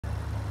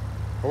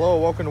Hello,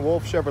 welcome to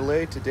Wolfe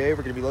Chevrolet. Today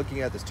we're going to be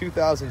looking at this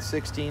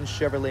 2016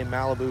 Chevrolet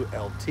Malibu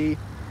LT. It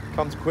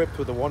comes equipped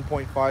with a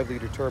 1.5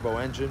 liter turbo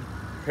engine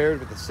paired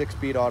with a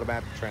 6-speed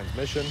automatic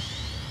transmission.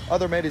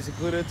 Other amenities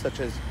included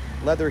such as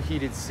leather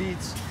heated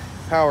seats,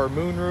 power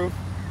moonroof,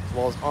 as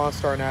well as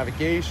OnStar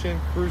navigation,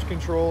 cruise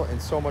control,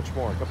 and so much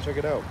more. Come check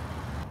it out.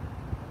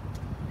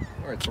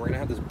 Alright, so we're going to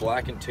have this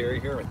black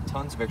interior here with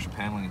tons of extra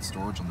paneling and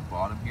storage on the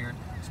bottom here,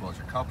 as well as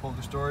your cup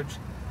holder storage.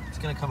 It's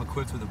going to come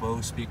equipped with a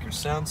Bose speaker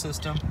sound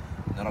system.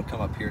 And that'll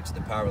come up here to the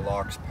power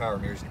locks, power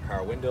mirrors, and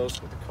power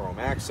windows with the chrome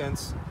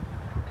accents.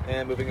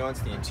 And moving on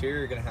to the interior,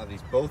 you're going to have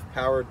these both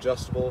power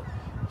adjustable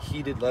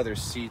heated leather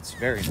seats.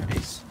 Very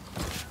nice.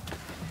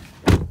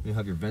 You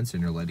have your vents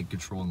and your lighting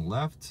control on the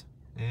left,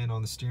 and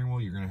on the steering wheel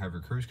you're going to have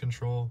your cruise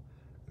control.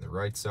 On the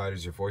right side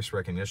is your voice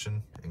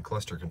recognition and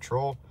cluster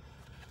control.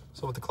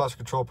 So with the cluster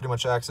control, pretty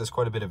much access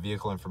quite a bit of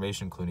vehicle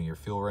information, including your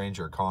fuel range,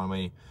 your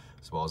economy,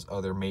 as well as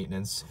other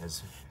maintenance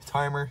as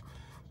timer,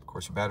 of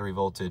course your battery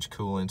voltage,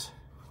 coolant.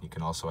 You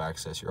can also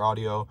access your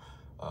audio,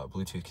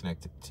 Bluetooth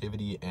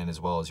connectivity, and as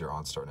well as your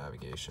OnStar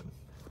navigation.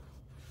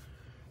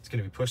 It's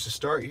going to be push to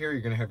start here. You're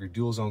going to have your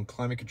dual zone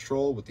climate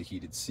control with the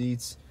heated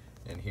seats,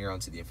 and here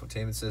onto the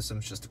infotainment system.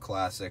 It's just a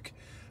classic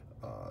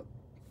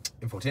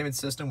infotainment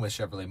system with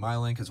Chevrolet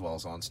MyLink, as well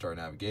as OnStar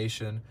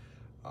navigation,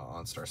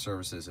 OnStar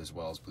services, as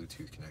well as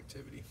Bluetooth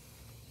connectivity.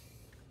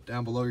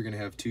 Down below you're going to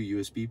have 2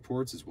 USB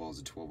ports as well as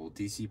a 12-volt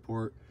DC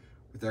port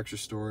with extra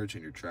storage,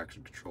 and your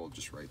traction control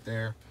just right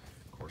there.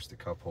 Of course the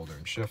cup holder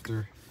and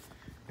shifter,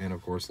 and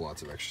of course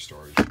lots of extra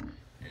storage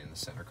in the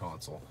center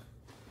console.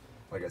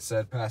 Like I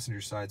said,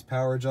 passenger side's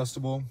power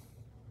adjustable.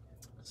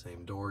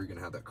 Same door, you're going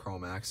to have that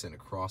chrome accent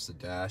across the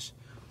dash,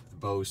 the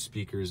Bose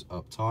speakers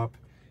up top,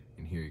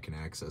 and here you can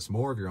access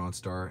more of your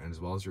OnStar and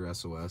as well as your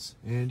SOS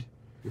and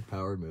your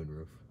powered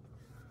moonroof.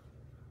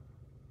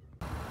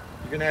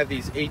 You're going to have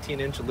these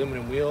 18-inch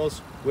aluminum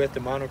wheels with the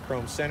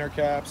monochrome center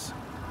caps,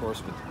 of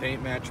course with the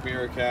paint match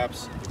mirror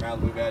caps, your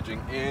Malibu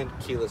badging, and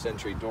keyless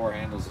entry door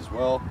handles as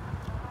well.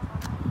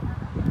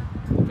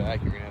 To the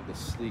back, you're going to have the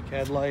sleek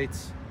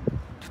headlights,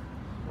 as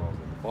well as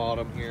at the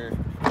bottom here.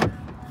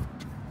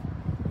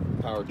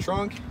 Power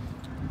trunk.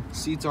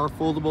 Seats are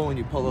foldable when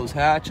you pull those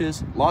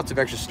hatches. Lots of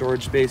extra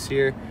storage space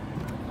here.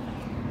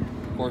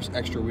 Of course,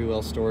 extra wheel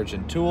well storage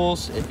and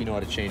tools if you know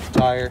how to change a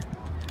tire.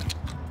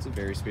 It's a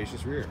very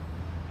spacious rear.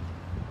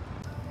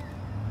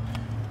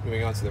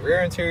 Moving on to the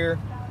rear interior,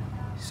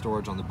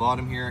 storage on the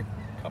bottom here,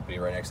 company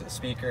right next to the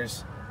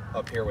speakers.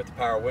 Up here with the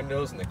power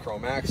windows and the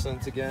chrome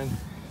accents again.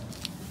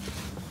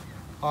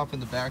 Off in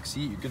the back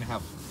seat, you're going to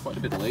have quite a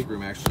bit of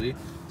legroom actually.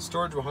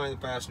 Storage behind the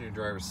passenger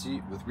driver's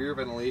seat with rear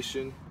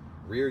ventilation,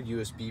 rear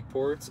USB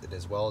ports, and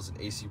as well as an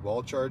AC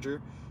wall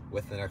charger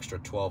with an extra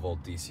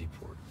 12-volt DC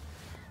port.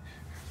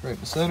 Right in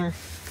the center,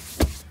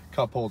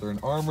 cup holder and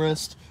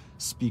armrest,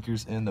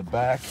 speakers in the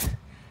back.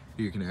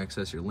 Here you can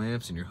access your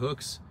lamps and your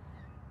hooks.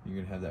 You're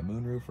going to have that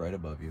moonroof right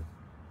above you.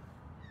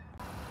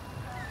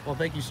 Well,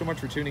 thank you so much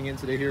for tuning in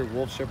today here at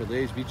Wolfe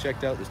Chevrolet. We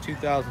checked out this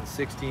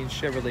 2016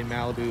 Chevrolet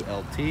Malibu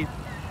LT.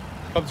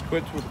 Comes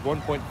equipped with a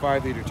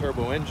 1.5 liter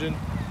turbo engine,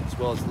 as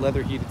well as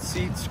leather heated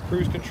seats,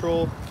 cruise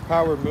control,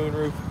 power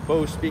moonroof,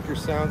 Bose speaker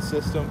sound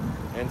system,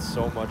 and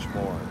so much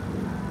more.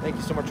 Thank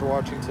you so much for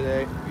watching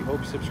today. We hope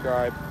you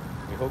subscribe.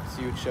 We hope to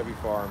see you at Chevy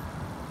Farm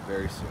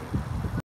very soon.